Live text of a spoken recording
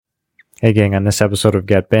Hey gang, on this episode we've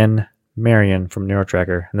got Ben Marion from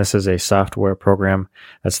NeuroTracker, and this is a software program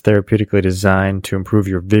that's therapeutically designed to improve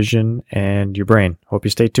your vision and your brain. Hope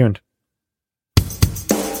you stay tuned.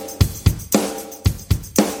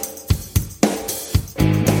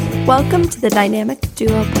 Welcome to the Dynamic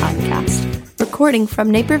Duo podcast, recording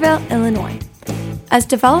from Naperville, Illinois. As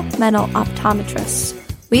developmental optometrists,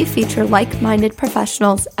 we feature like-minded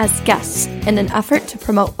professionals as guests in an effort to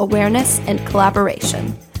promote awareness and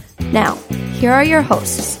collaboration. Now, here are your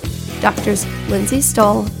hosts, Drs. Lindsay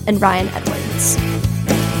Stoll and Ryan Edwards.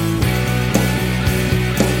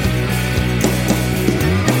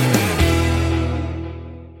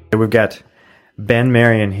 We've got Ben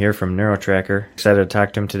Marion here from NeuroTracker. Excited to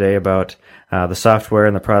talk to him today about the software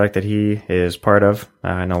and the product that he is part of.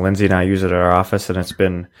 I know Lindsay and I use it at our office, and it's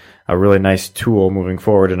been a really nice tool moving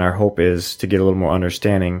forward, and our hope is to get a little more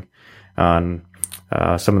understanding on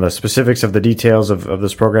some of the specifics of the details of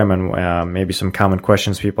this program and maybe some common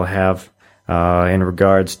questions people have in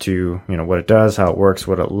regards to what it does, how it works,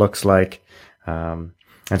 what it looks like, and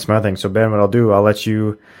some other things. So Ben, what I'll do, I'll let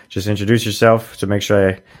you just introduce yourself to make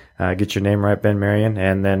sure I get your name right, Ben Marion,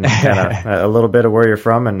 and then kind of a little bit of where you're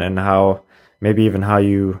from and how, maybe even how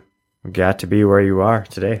you got to be where you are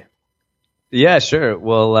today. Yeah, sure.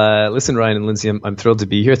 Well, listen, Ryan and Lindsay, I'm thrilled to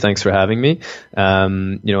be here. Thanks for having me.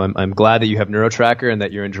 I'm glad that you have NeuroTracker and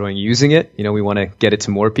that you're enjoying using it. We want to get it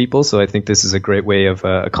to more people, so I think this is a great way of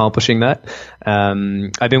accomplishing that.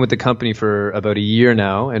 I've been with the company for about a year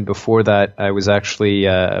now, and before that, I was actually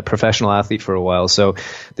a professional athlete for a while. So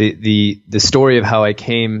the story of how I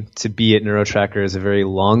came to be at NeuroTracker is a very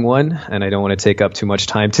long one, and I don't want to take up too much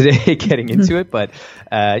time today getting into it. But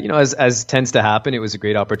as tends to happen, it was a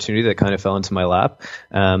great opportunity that kind of fell into my lap.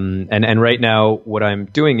 And right now what I'm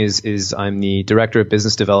doing is I'm the director of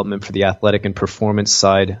business development for the athletic and performance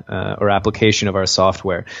side or application of our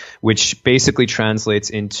software, which basically translates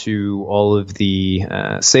into all of the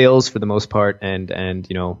sales for the most part and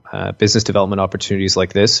business development opportunities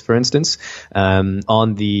like this, for instance,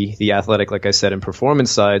 on the athletic, like I said, and performance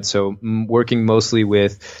side. So working mostly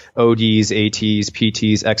with ODs, ATs,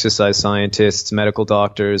 PTs, exercise scientists, medical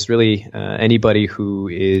doctors, really anybody who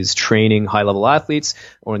is training high-level athletes,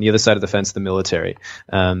 or on the other side of the fence, the military.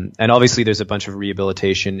 And obviously there's a bunch of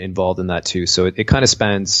rehabilitation involved in that too. So it kind of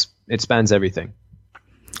spans everything.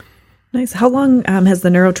 Nice. How long has the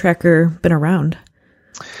NeuroTracker been around?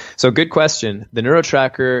 So good question. The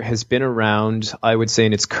NeuroTracker has been around, I would say,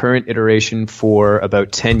 in its current iteration for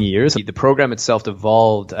about 10 years. The program itself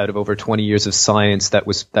evolved out of over 20 years of science that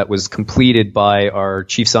was completed by our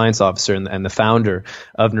chief science officer and the founder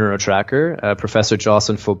of NeuroTracker, Professor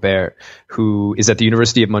Jocelyn Faubert, who is at the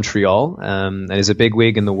University of Montreal and is a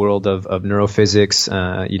bigwig in the world of neurophysics,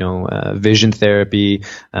 vision therapy,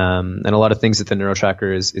 and a lot of things that the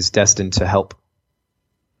NeuroTracker is destined to help.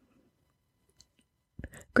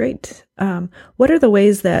 Great. What are the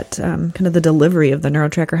ways that kind of the delivery of the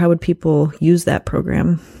NeuroTracker, how would people use that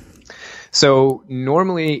program? So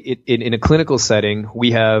normally in a clinical setting,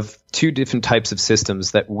 we have two different types of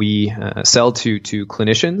systems that we sell to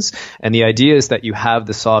clinicians. And the idea is that you have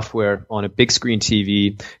the software on a big screen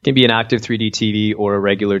TV. It can be an active 3D TV or a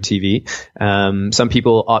regular TV. Some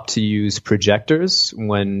people opt to use projectors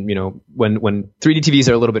when 3D TVs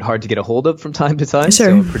are a little bit hard to get a hold of from time to time.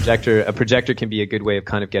 Sure. So a projector can be a good way of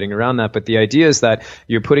kind of getting around that. But the idea is that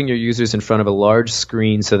you're putting your users in front of a large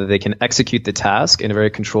screen so that they can execute the task in a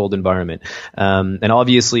very controlled environment. And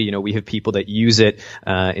obviously, we have people that use it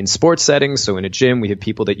in sports settings. So in a gym, we have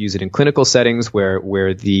people that use it in clinical settings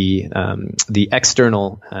where the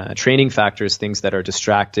external training factors, things that are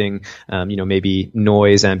distracting, maybe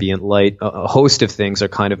noise, ambient light, a host of things are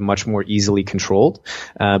kind of much more easily controlled.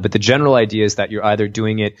 But the general idea is that you're either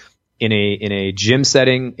doing it in a gym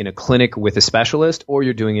setting, in a clinic with a specialist, or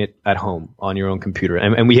you're doing it at home on your own computer.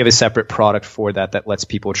 And we have a separate product for that lets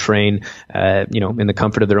people train, in the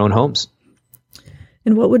comfort of their own homes.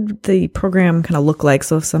 And what would the program kind of look like?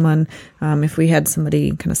 So if someone, if we had somebody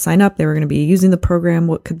kind of sign up, they were going to be using the program,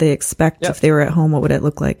 what could they expect? If they were at home? What would it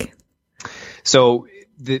look like? So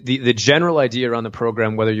the general idea around the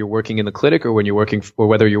program, whether you're working in the clinic or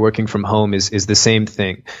whether you're working from home, is the same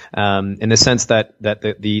thing. In the sense that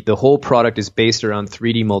the whole product is based around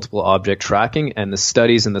 3D multiple object tracking and the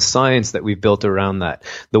studies and the science that we've built around that.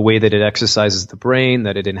 The way that it exercises the brain,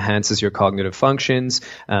 that it enhances your cognitive functions,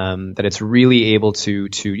 that it's really able to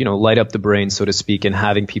light up the brain, so to speak, and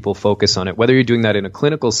having people focus on it. Whether you're doing that in a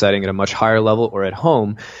clinical setting at a much higher level or at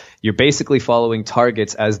home, You're basically following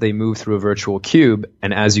targets as they move through a virtual cube.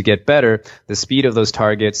 And as you get better, the speed of those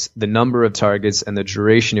targets, the number of targets, and the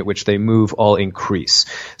duration at which they move all increase.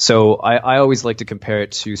 So I always like to compare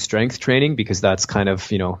it to strength training because that's kind of,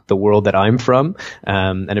 the world that I'm from,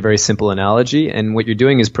 and a very simple analogy. And what you're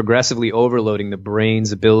doing is progressively overloading the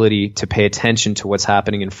brain's ability to pay attention to what's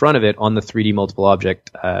happening in front of it on the 3D multiple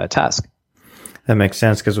object task. That makes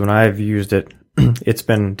sense, because when I've used it, it's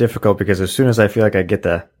been difficult because as soon as I feel like I get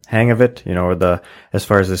the hang of it, or as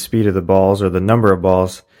far as the speed of the balls or the number of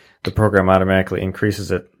balls, the program automatically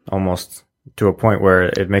increases it almost to a point where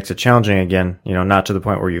it makes it challenging again, not to the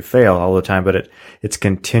point where you fail all the time, but it's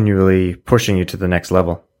continually pushing you to the next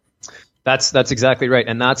level. That's exactly right.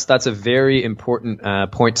 And that's a very important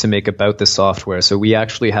point to make about the software. So we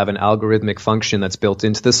actually have an algorithmic function that's built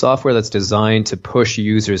into the software that's designed to push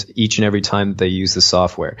users each and every time that they use the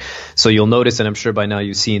software. So you'll notice, and I'm sure by now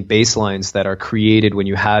you've seen baselines that are created when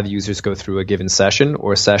you have users go through a given session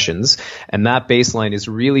or sessions. And that baseline is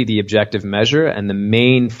really the objective measure and the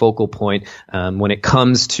main focal point when it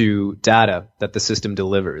comes to data that the system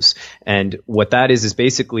delivers. And what that is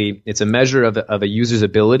basically, it's a measure of a user's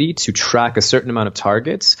ability to track a certain amount of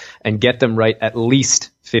targets and get them right at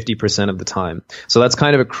least 50% of the time. So that's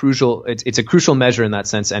kind of it's a crucial measure in that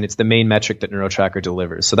sense, and it's the main metric that NeuroTracker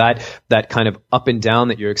delivers. So that kind of up and down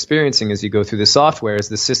that you're experiencing as you go through the software is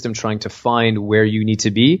the system trying to find where you need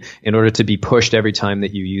to be in order to be pushed every time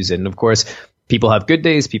that you use it. And of course, people have good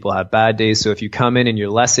days, people have bad days. So if you come in and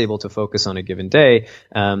you're less able to focus on a given day,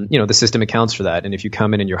 the system accounts for that. And if you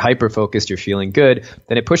come in and you're hyper focused, you're feeling good,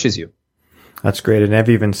 then it pushes you. That's great. And I've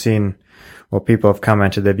even seen, people have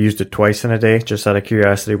commented they've used it twice in a day, just out of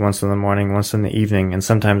curiosity, once in the morning, once in the evening. And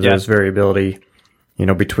sometimes there's variability,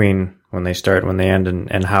 between when they start, when they end,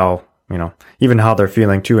 and how, even how they're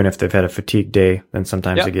feeling too. And if they've had a fatigue day, then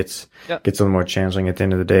sometimes it gets a little more challenging at the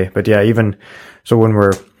end of the day. But yeah, even so, when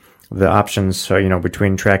the options are,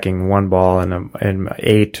 between tracking one ball and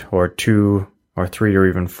 8 or 2 or 3 or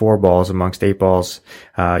even 4 balls amongst 8 balls,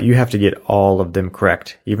 you have to get all of them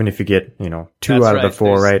correct. Even if you get, 2 That's out of the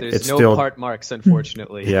 4, right? There's no still part marks,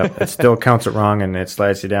 unfortunately. Yeah, it still counts it wrong and it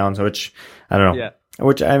slides you down. So which, I don't know. Yeah.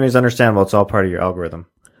 Which, is understandable. It's all part of your algorithm.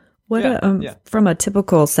 From a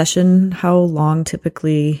typical session, how long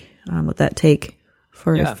typically would that take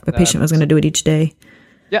for if a patient was going to do it each day?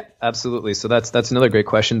 Yeah, absolutely. So that's another great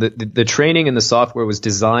question. The training in the software was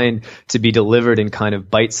designed to be delivered in kind of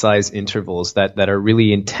bite-sized intervals that are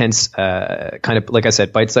really intense, kind of, like I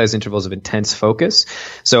said, bite-sized intervals of intense focus.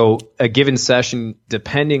 So a given session,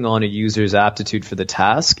 depending on a user's aptitude for the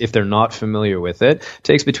task, if they're not familiar with it,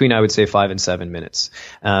 takes between, I would say, 5 and 7 minutes.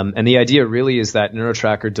 And the idea really is that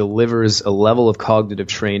NeuroTracker delivers a level of cognitive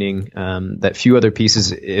training that few other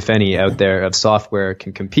pieces, if any, out there of software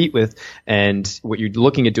can compete with. And what you're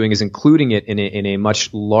looking at doing is including it in a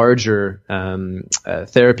much larger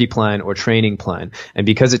therapy plan or training plan. And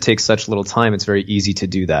because it takes such little time, it's very easy to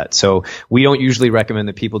do that. So we don't usually recommend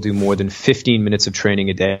that people do more than 15 minutes of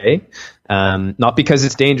training a day. Not because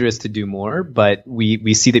it's dangerous to do more, but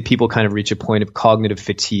we see that people kind of reach a point of cognitive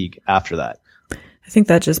fatigue after that. I think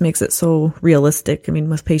that just makes it so realistic. I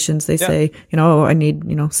mean, with patients, they say, I need,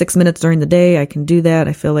 6 minutes during the day. I can do that.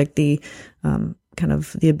 I feel like the kind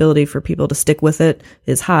of the ability for people to stick with it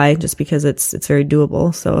is high just because it's very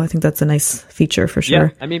doable. So I think that's a nice feature for sure.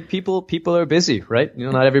 Yeah. I mean, people are busy, right?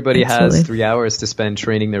 Not everybody has 3 hours to spend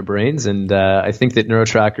training their brains. And I think that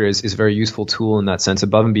NeuroTracker is a very useful tool in that sense.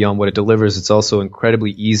 Above and beyond what it delivers, it's also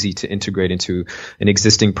incredibly easy to integrate into an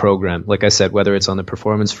existing program. Like I said, whether it's on the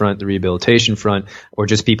performance front, the rehabilitation front, or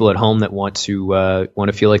just people at home that want to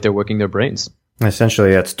feel like they're working their brains.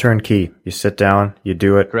 Essentially, it's turnkey. You sit down, you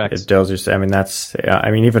do it. Correct. It does just,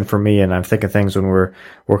 even for me, and I'm thinking things when we're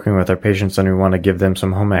working with our patients and we want to give them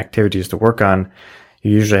some home activities to work on, you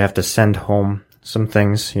usually have to send home some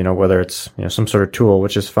things, whether it's, some sort of tool,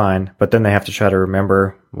 which is fine, but then they have to try to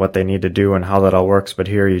remember what they need to do and how that all works. But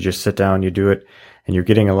here you just sit down, you do it, and you're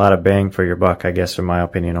getting a lot of bang for your buck, I guess, in my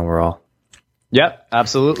opinion, overall. Yeah,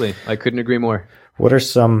 absolutely. I couldn't agree more.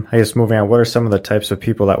 Moving on, what are some of the types of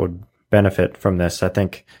people that would benefit from this? I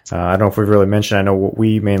think, I don't know if we've really mentioned, I know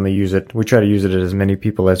we mainly use it. We try to use it as many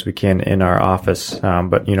people as we can in our office.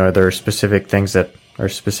 But, there are specific things that are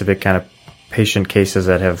specific kind of patient cases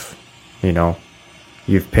that have,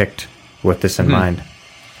 you've picked with this in mind.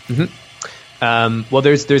 Mm-hmm. Well,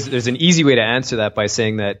 there's an easy way to answer that by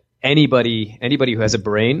saying that anybody who has a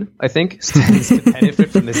brain, I think, stands to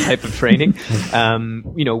benefit from this type of training.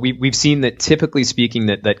 We've seen that, typically speaking,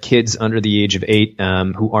 that kids under the age of 8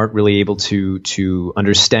 who aren't really able to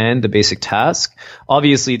understand the basic task,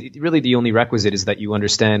 obviously, really the only requisite is that you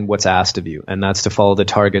understand what's asked of you, and that's to follow the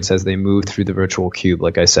targets as they move through the virtual cube,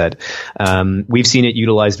 like I said. We've seen it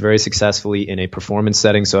utilized very successfully in a performance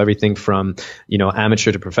setting, so everything from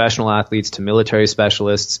amateur to professional athletes to military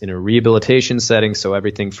specialists, in a rehabilitation setting, so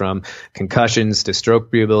everything from concussions to stroke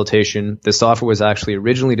rehabilitation. The software was actually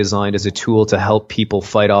originally designed as a tool to help people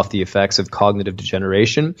fight off the effects of cognitive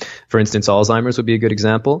degeneration. For instance, Alzheimer's would be a good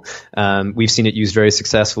example. We've seen it used very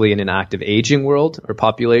successfully in an active aging world or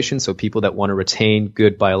population, so people that want to retain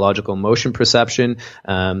good biological motion perception,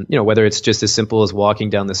 whether it's just as simple as walking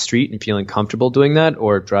down the street and feeling comfortable doing that,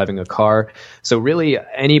 or driving a car. So really,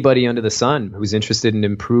 anybody under the sun who's interested in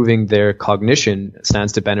improving their cognition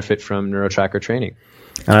stands to benefit from NeuroTracker training.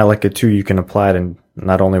 And I like it too. You can apply it in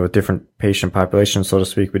not only with different patient populations, so to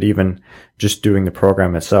speak, but even just doing the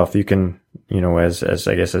program itself. You can, as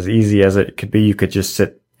I guess, as easy as it could be, you could just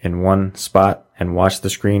sit in one spot and watch the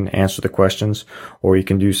screen, answer the questions, or you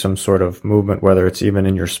can do some sort of movement, whether it's even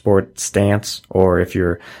in your sport stance, or if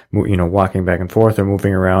you're, walking back and forth or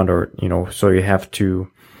moving around, or, so you have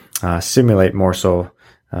to simulate more so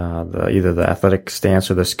either the athletic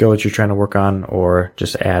stance or the skill that you're trying to work on, or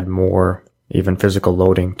just add more even physical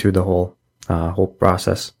loading to the whole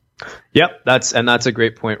process. Yep, that's a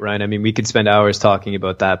great point, Ryan. I mean, we could spend hours talking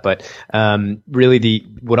about that, but really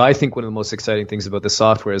what I think one of the most exciting things about the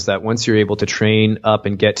software is that once you're able to train up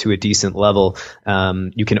and get to a decent level,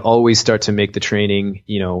 you can always start to make the training,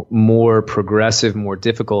 more progressive, more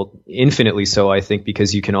difficult, infinitely so, I think,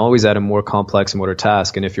 because you can always add a more complex motor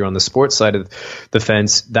task. And if you're on the sports side of the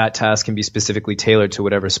fence, that task can be specifically tailored to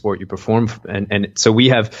whatever sport you perform. And so we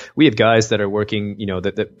have guys that are working,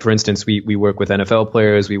 that for instance, we work with NFL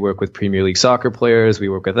players, we work with Premier League soccer players, we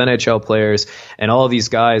work with NHL players, and all of these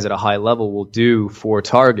guys at a high level will do 4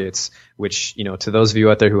 targets, which, to those of you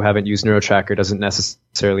out there who haven't used NeuroTracker doesn't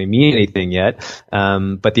necessarily mean anything yet.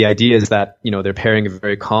 But the idea is that, they're pairing a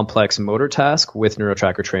very complex motor task with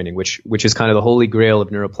NeuroTracker training, which is kind of the holy grail of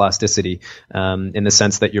neuroplasticity, in the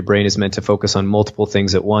sense that your brain is meant to focus on multiple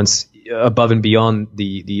things at once, above and beyond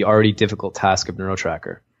the already difficult task of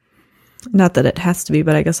NeuroTracker. Not that it has to be,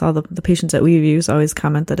 but I guess all the patients that we use always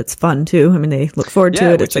comment that it's fun too. I mean, they look forward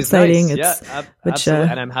to it. It's exciting. Nice. Absolutely.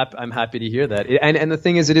 And I'm happy to hear that. And the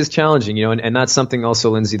thing is, it is challenging, and that's something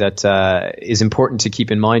also, Lindsay, that is important to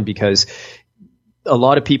keep in mind, because a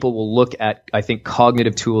lot of people will look at, I think,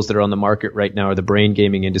 cognitive tools that are on the market right now, or the brain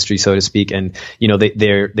gaming industry, so to speak. And,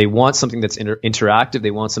 they want something that's interactive.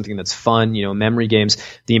 They want something that's fun, memory games.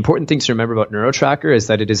 The important thing to remember about NeuroTracker is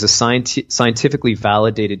that it is a scientifically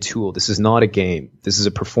validated tool. This is not a game. This is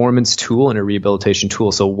a performance tool and a rehabilitation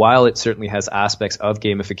tool. So while it certainly has aspects of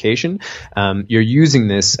gamification, you're using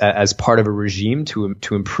this as part of a regime to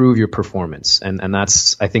improve your performance. And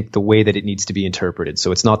that's, I think, the way that it needs to be interpreted.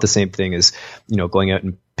 So it's not the same thing as, going out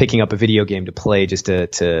and picking up a video game to play just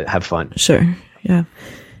to have fun. Sure. Yeah.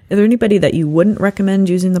 Is there anybody that you wouldn't recommend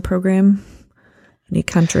using the program? Any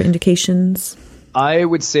contraindications? I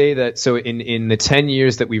would say that, so in the 10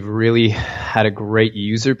 years that we've really had a great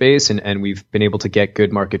user base and we've been able to get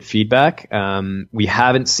good market feedback, we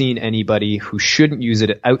haven't seen anybody who shouldn't use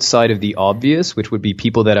it outside of the obvious, which would be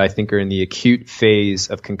people that I think are in the acute phase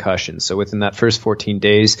of concussion. So within that first 14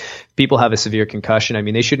 days, people have a severe concussion. I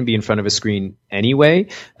mean, they shouldn't be in front of a screen anyway.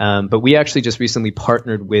 But we actually just recently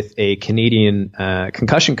partnered with a Canadian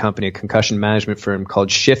concussion company, a concussion management firm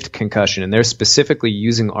called Shift Concussion, and they're specifically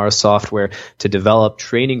using our software to develop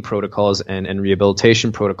training protocols and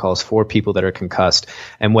rehabilitation protocols for people that are concussed.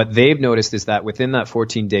 And what they've noticed is that within that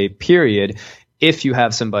 14-day period, if you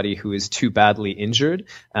have somebody who is too badly injured,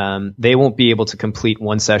 they won't be able to complete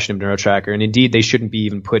one session of NeuroTracker. And indeed, they shouldn't be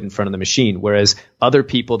even put in front of the machine. Whereas other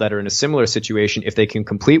people that are in a similar situation, if they can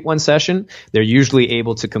complete one session, they're usually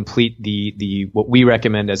able to complete the what we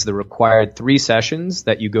recommend as the required 3 sessions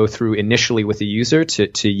that you go through initially with the user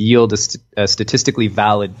to yield a statistically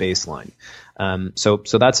valid baseline. So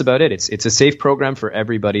that's about it. It's a safe program for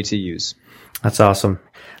everybody to use. That's awesome.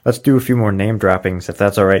 Let's do a few more name droppings, if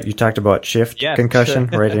that's all right. You talked about Shift Concussion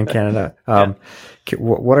right in Canada.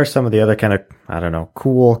 What are some of the other kind of, I don't know,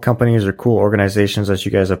 cool companies or cool organizations that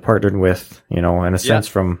you guys have partnered with, in a sense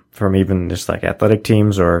from even just like athletic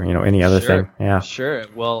teams or, any other thing? Yeah. Sure.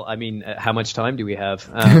 Well, I mean, how much time do we have?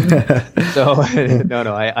 I'd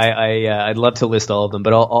love to list all of them,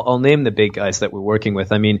 but I'll name the big guys that we're working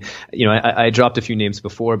with. I mean, I dropped a few names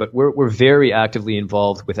before, but we're very actively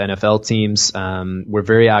involved with NFL teams. We're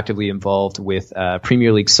very actively involved with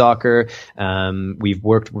Premier League soccer. We've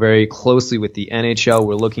worked very closely with the NHL.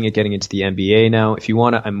 We're looking at getting into the NBA now. If you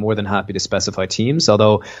want to, I'm more than happy to specify teams,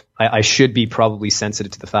 although I should be probably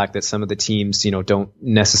sensitive to the fact that some of the teams, don't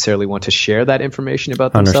necessarily want to share that information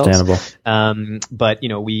about themselves. Understandable. But,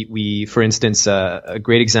 we for instance, a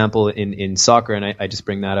great example in soccer, and I just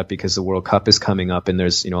bring that up because the World Cup is coming up and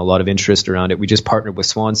there's, a lot of interest around it. We just partnered with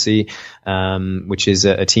Swansea, which is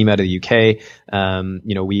a team out of the UK.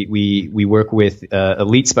 We work with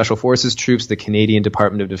elite special forces troops, the Canadian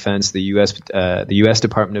Department of Defense, the US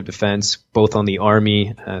Department of Defense, both on the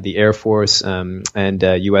Army, the Air Force, and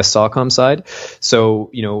US SOCOM side.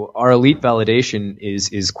 So, our elite validation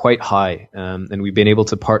is quite high, and we've been able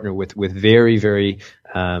to partner with very, very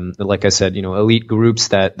like I said, elite groups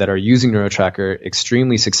that are using NeuroTracker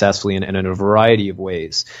extremely successfully and in a variety of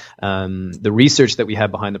ways. The research that we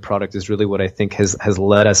have behind the product is really what I think has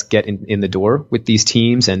let us get in the door with these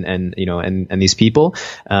teams and these people.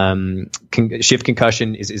 Shift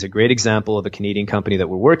Concussion is a great example of a Canadian company that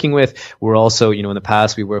we're working with. We're also, in the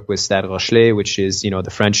past, we worked with Stade Rochelet, which is,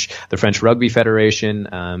 the French Rugby Federation.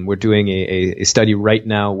 We're doing a study right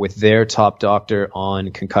now with their top doctor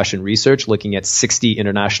on concussion research, looking at 60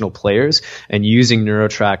 international players and using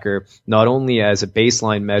NeuroTracker not only as a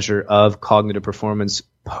baseline measure of cognitive performance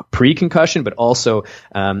pre-concussion, but also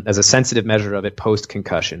as a sensitive measure of it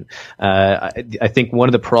post-concussion. I think one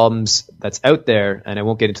of the problems that's out there, and I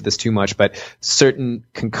won't get into this too much, but certain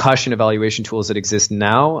concussion evaluation tools that exist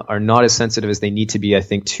now are not as sensitive as they need to be, I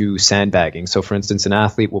think, to sandbagging. So, for instance, an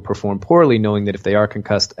athlete will perform poorly knowing that if they are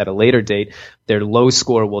concussed at a later date, their low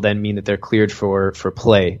score will then mean that they're cleared for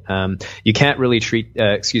play. You can't really cheat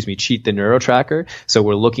the NeuroTracker. So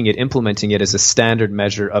we're looking at implementing it as a standard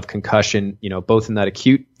measure of concussion, both in that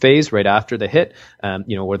acute phase right after the hit,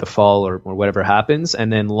 or the fall or whatever happens,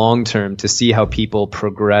 and then long term to see how people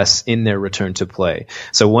progress in their return to play.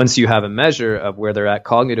 So once you have a measure of where they're at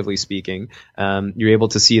cognitively speaking, you're able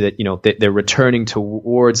to see that they're returning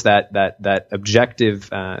towards that objective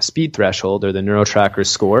speed threshold or the NeuroTracker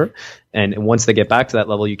score. And once they get back to that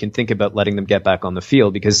level, you can think about letting them get back on the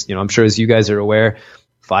field because, I'm sure as you guys are aware,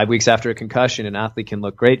 5 weeks after a concussion, an athlete can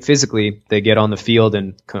look great physically. They get on the field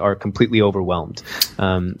and are completely overwhelmed.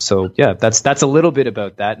 So yeah, that's a little bit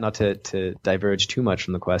about that. Not to diverge too much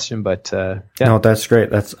from the question, but yeah. No, that's great.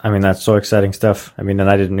 That's so exciting stuff. And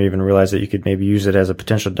I didn't even realize that you could maybe use it as a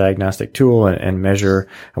potential diagnostic tool and measure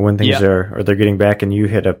when things they're getting back. And you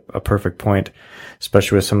hit a perfect point,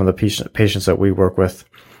 especially with some of the patients that we work with.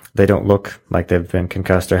 They don't look like they've been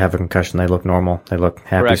concussed or have a concussion. They look normal. They look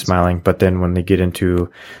happy, Correct. Smiling. But then when they get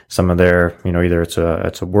into some of their, either it's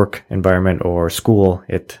a work environment or school,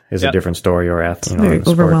 it is a different story or very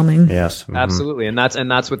overwhelming. Yes. Mm-hmm. Absolutely. And that's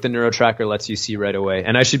what the NeuroTracker lets you see right away.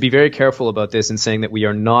 And I should be very careful about this in saying that we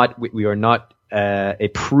are not a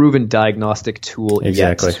proven diagnostic tool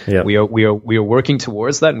exactly. yet. Yep. We are working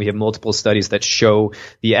towards that, and we have multiple studies that show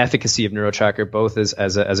the efficacy of NeuroTracker both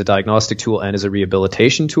as a diagnostic tool and as a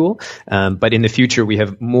rehabilitation tool. But in the future, we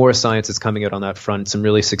have more science that's coming out on that front. Some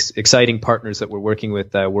really exciting partners that we're working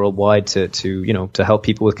with worldwide to help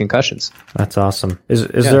people with concussions. That's awesome. Is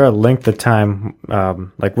there a length of time,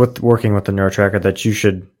 like with working with the NeuroTracker, that you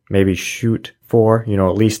should maybe shoot for,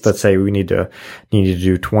 at least let's say we need to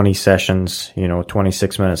do 20 sessions,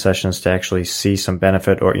 26-minute sessions to actually see some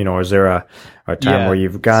benefit, or, is there a time where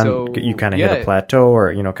you've gone, you kind of hit a plateau,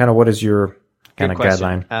 or, kind of what is your kind of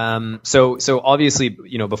guideline? So obviously,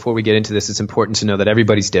 before we get into this, it's important to know that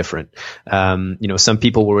everybody's different. Some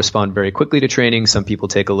people will respond very quickly to training. Some people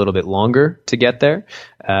take a little bit longer to get there.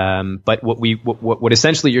 But what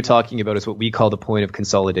essentially you're talking about is what we call the point of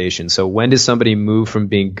consolidation. So when does somebody move from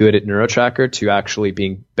being good at NeuroTracker to actually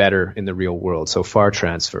being better in the real world? So FAR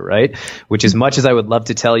transfer, right? Which, as much as I would love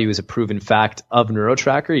to tell you is a proven fact of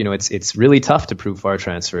NeuroTracker, it's really tough to prove FAR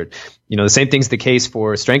transfer. The same thing's the case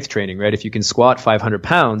for strength training, right? If you can squat 500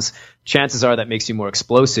 pounds, chances are that makes you more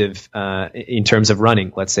explosive in terms of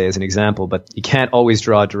running, let's say, as an example, but you can't always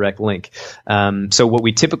draw a direct link. So what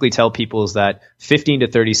we typically tell people is that 15 to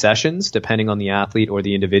 30 sessions, depending on the athlete or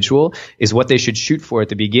the individual, is what they should shoot for at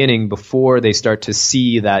the beginning before they start to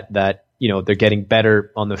see that they're getting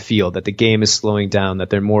better on the field, that the game is slowing down, that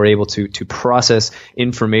they're more able to process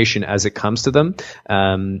information as it comes to them,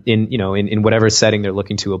 in whatever setting they're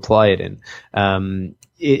looking to apply it in.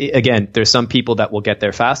 Again, there's some people that will get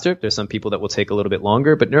there faster. There's some people that will take a little bit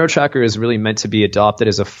longer, but NeuroTracker is really meant to be adopted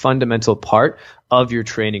as a fundamental part of your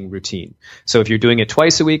training routine. So if you're doing it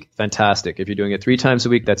twice a week, fantastic. If you're doing it 3 times a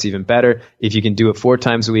week, that's even better. If you can do it 4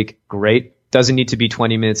 times a week, great. Doesn't need to be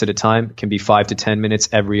 20 minutes at a time. It can be 5 to 10 minutes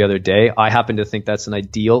every other day. I happen to think that's an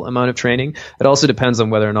ideal amount of training. It also depends on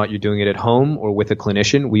whether or not you're doing it at home or with a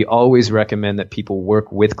clinician. We always recommend that people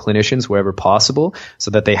work with clinicians wherever possible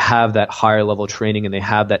so that they have that higher level training and they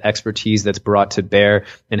have that expertise that's brought to bear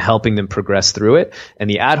in helping them progress through it. And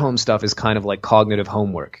the at-home stuff is kind of like cognitive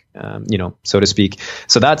homework, so to speak.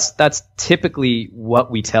 So that's typically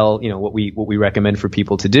what we tell, what we recommend for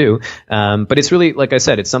people to do. But it's really, like I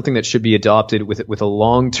said, it's something that should be adopted with a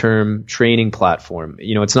long-term training platform.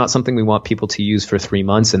 It's not something we want people to use for 3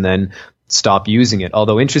 months and then stop using it.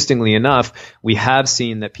 Although interestingly enough, we have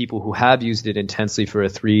seen that people who have used it intensely for a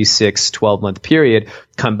 3, 6, 12-month period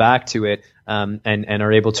come back to it and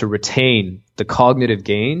are able to retain the cognitive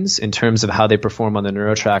gains in terms of how they perform on the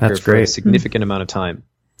NeuroTracker for a significant amount of time.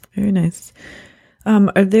 Very nice.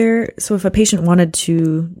 So if a patient wanted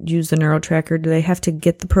to use the NeuroTracker, do they have to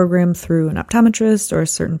get the program through an optometrist or a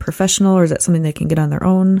certain professional, or is that something they can get on their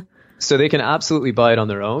own? So they can absolutely buy it on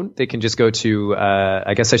their own. They can just go to,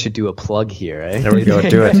 I guess I should do a plug here, eh? There we go.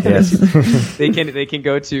 Do it. Yes. They can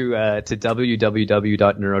go to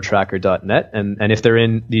www.neurotracker.net. And if they're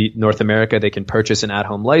in the North America, they can purchase an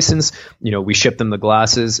at-home license. We ship them the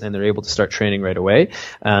glasses and they're able to start training right away.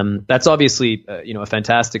 That's obviously, a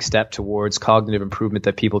fantastic step towards cognitive improvement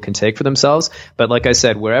that people can take for themselves. But like I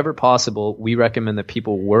said, wherever possible, we recommend that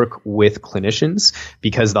people work with clinicians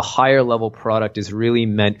because the higher level product is really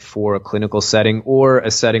meant for a clinical setting or a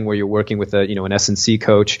setting where you're working with an S&C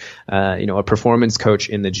coach, a performance coach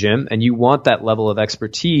in the gym. And you want that level of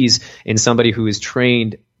expertise in somebody who is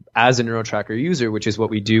trained as a NeuroTracker user, which is what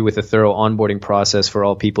we do with a thorough onboarding process for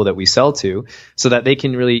all people that we sell to, so that they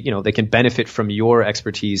can really, they can benefit from your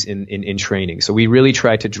expertise in training. So we really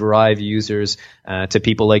try to drive users to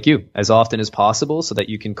people like you as often as possible so that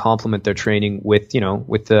you can complement their training with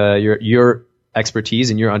your expertise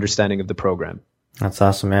and your understanding of the program. That's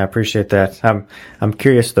awesome, man. I appreciate that. I'm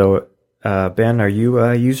curious though, Ben, are you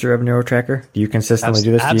a user of NeuroTracker? Do you consistently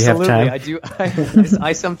do this? Absolutely. Do you have time? I do.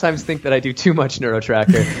 I sometimes think that I do too much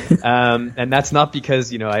NeuroTracker. And that's not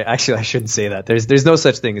because, I shouldn't say that. There's no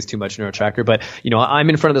such thing as too much NeuroTracker, but,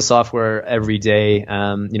 I'm in front of the software every day.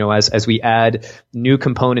 As we add new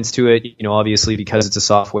components to it, obviously because it's a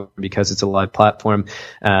software, because it's a live platform,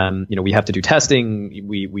 we have to do testing.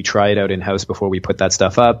 We try it out in house before we put that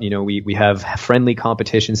stuff up. We have friendly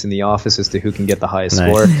competitions in the office as to who can get the highest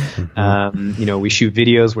score. We shoot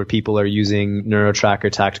videos where people are using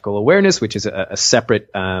NeuroTracker Tactical Awareness, which is a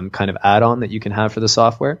separate kind of add-on that you can have for the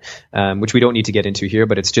software, which we don't need to get into here,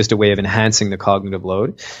 but it's just a way of enhancing the cognitive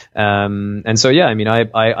load. And so, yeah,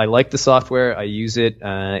 I like the software. I use it.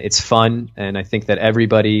 It's fun. And I think that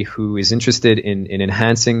everybody who is interested in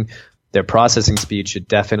enhancing their processing speed should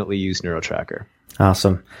definitely use NeuroTracker.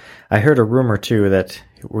 Awesome. I heard a rumor too that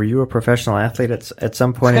were you a professional athlete at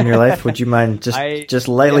some point in your life? Would you mind just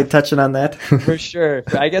lightly touching on that? For sure.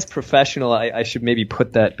 I guess professional, I should maybe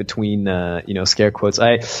put that between, scare quotes.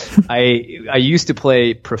 I used to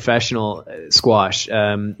play professional squash,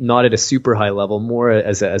 not at a super high level, more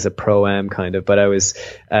as a pro-am kind of, but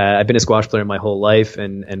I've been a squash player my whole life.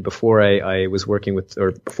 And before I was working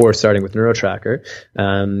before starting with NeuroTracker,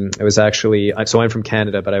 I was actually, so I'm from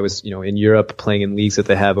Canada, but I was, in Europe playing in leagues that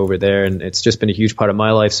they have over there. And it's just been a huge part of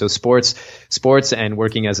my life. So sports and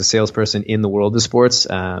working as a salesperson in the world of sports,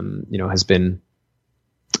 has been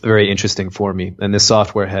very interesting for me. And this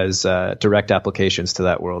software has direct applications to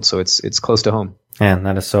that world. So it's close to home. Man,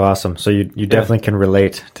 that is so awesome. So you definitely can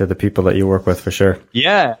relate to the people that you work with for sure.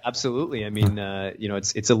 Yeah, absolutely. I mean,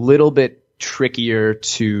 it's a little bit trickier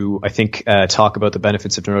to, I think, talk about the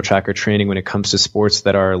benefits of NeuroTracker training when it comes to sports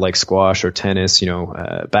that are like squash or tennis,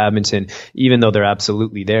 badminton, even though they're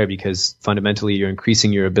absolutely there, because fundamentally you're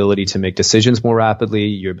increasing your ability to make decisions more rapidly,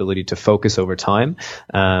 your ability to focus over time.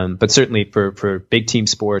 But certainly for big team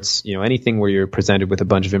sports, anything where you're presented with a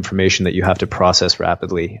bunch of information that you have to process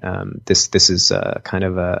rapidly, this is kind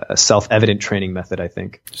of a self-evident training method, I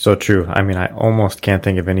think. So true. I mean, I almost can't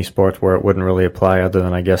think of any sport where it wouldn't really apply other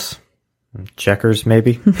than, I guess, checkers,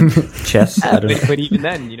 maybe chess. I don't know. But even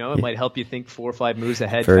then, it might help you think 4 or 5 moves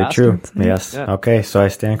ahead. Very faster. True. Yes. Yeah. Okay. So I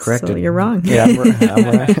stand corrected. So you're wrong. Yeah, I'm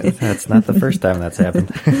right. That's not the first time that's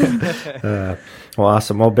happened. Well,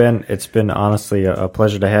 awesome. Well, Ben, it's been honestly a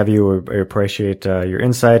pleasure to have you. We appreciate your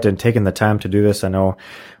insight and taking the time to do this. I know,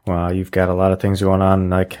 well, you've got a lot of things going on,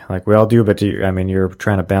 like we all do, but you're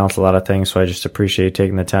trying to balance a lot of things. So I just appreciate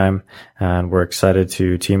taking the time, and we're excited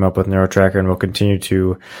to team up with NeuroTracker, and we'll continue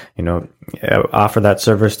to, offer that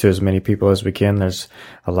service to as many people as we can. There's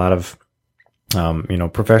a lot of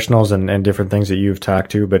professionals and different things that you've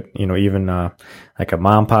talked to, but, even, like a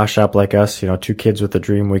mom pa shop like us, 2 kids with a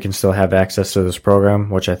dream, we can still have access to this program,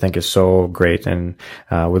 which I think is so great. And,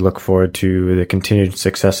 we look forward to the continued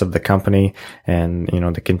success of the company and,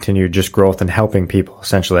 the continued just growth and helping people.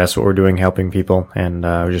 Essentially, that's what we're doing, helping people. And,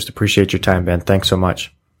 we just appreciate your time, Ben. Thanks so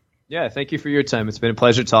much. Yeah. Thank you for your time. It's been a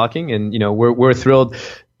pleasure talking, and, we're thrilled.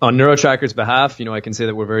 On NeuroTracker's behalf, I can say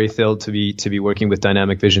that we're very thrilled to be working with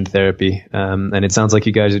Dynamic Vision Therapy. And it sounds like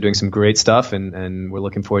you guys are doing some great stuff, and we're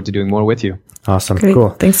looking forward to doing more with you. Awesome. Great. Cool.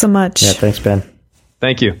 Thanks so much. Yeah, thanks, Ben.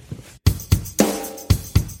 Thank you.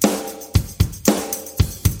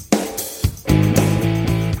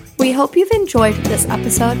 We hope you've enjoyed this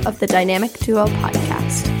episode of the Dynamic Duo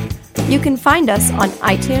podcast. You can find us on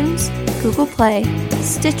iTunes, Google Play,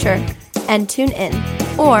 Stitcher, and TuneIn,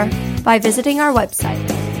 or by visiting our website,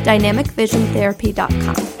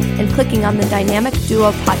 dynamicvisiontherapy.com, and clicking on the Dynamic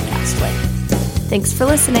Duo podcast link. Thanks for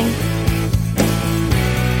listening.